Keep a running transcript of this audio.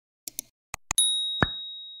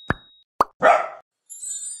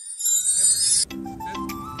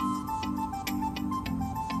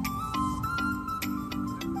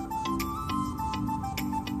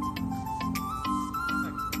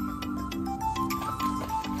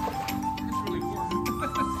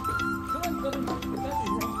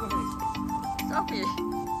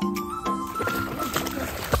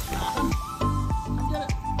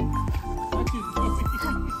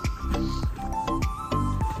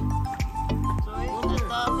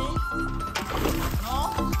Duffy? No?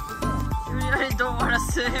 You really don't want to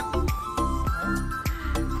swim? He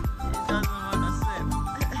doesn't want to swim.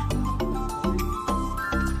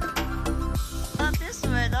 Not this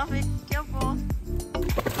way, Duffy. Careful.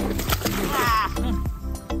 Ah.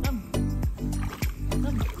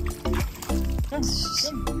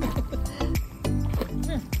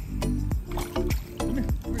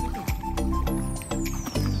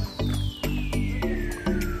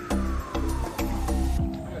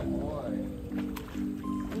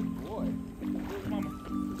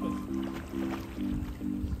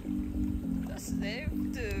 Safe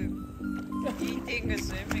to eating and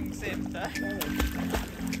swimming same time.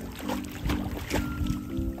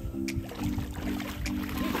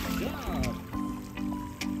 Good job.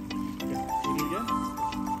 Okay, do it again.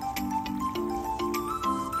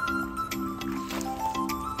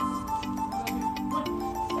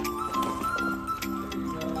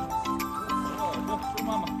 Go for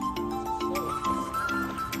mama.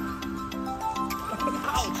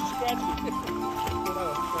 Ouch, you scratched me.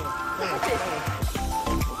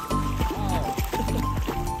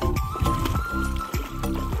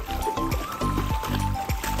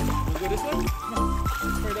 Go this way? Come on.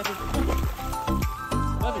 Hurry, Duffy. Come on.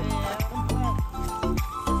 Duffy. Come on.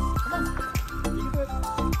 Come on. You can do it.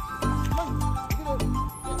 Come on. You can do it.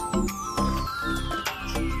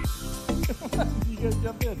 Come on. You gotta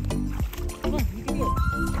jump in. Come on. You can do it.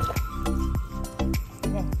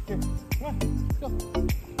 Come on. Here. Come on. Let's go.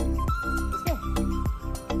 Let's go.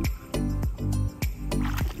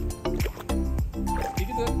 You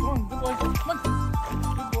can do it. Come on. Good boy. Come on.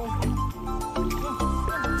 Good boy.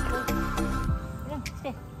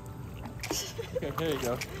 Okay, there you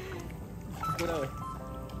go. Go that way.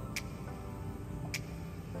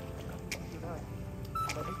 Go that way.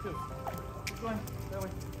 That way too. Keep going. That way.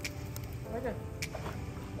 Right there.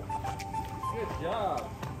 Good job.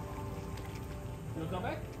 You want to come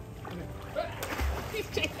back? Okay. He's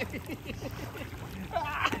chasing.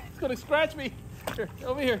 It's going to scratch me. Here,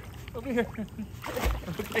 over here. Over here.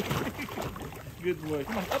 Okay. Good boy.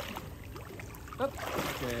 Come on, up. Up.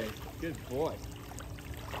 Okay. Good boy.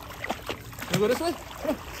 Wanna go this way? Come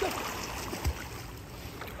on, let's go.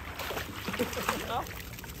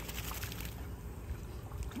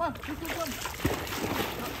 Come on, you can come.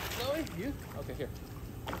 Zoe, you? Okay, here.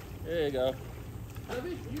 There you go.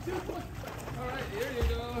 Debbie, you too? Come on. All right, here you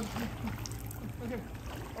go. Okay,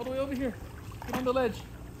 all the way over here. Get on the ledge.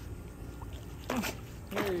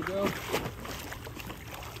 There you go.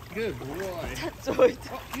 Good boy. That's right.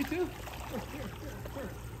 Oh, you too? Here. Here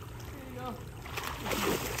you go.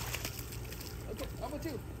 Okay, how about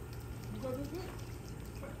you? You guys do good?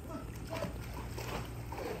 Come on, come on.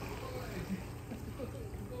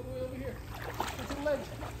 Go all the way over here. Get to the ledge.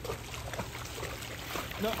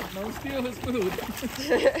 No, don't steal his food.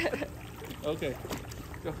 Okay,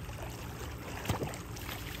 go.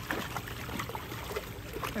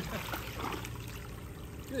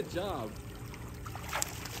 Good job.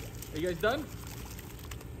 Are you guys done?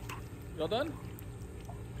 Y'all done?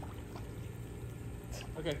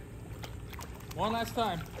 Okay. One last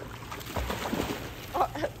time. Oh.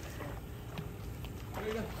 There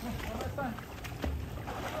you go. One last time.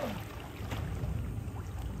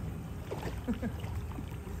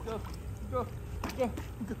 Go. Go. Go.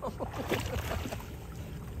 Go.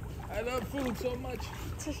 I love food so much.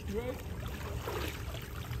 Right?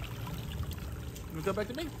 You come back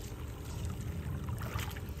to me?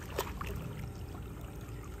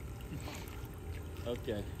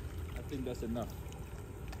 Okay. I think that's enough.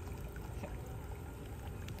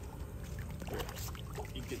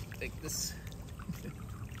 You can take this.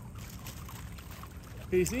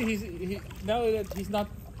 You see, now that he's not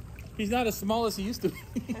as small as he used to be.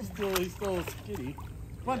 he's still skinny.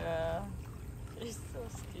 Come on. Yeah, he's so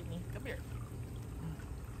skinny. Come here.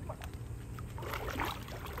 Come on.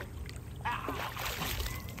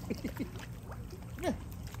 Come here.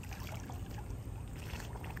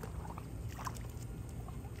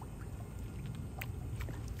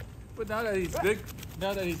 But now that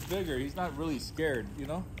he's bigger, he's not really scared, you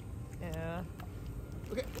know? Yeah.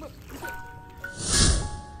 Okay, look.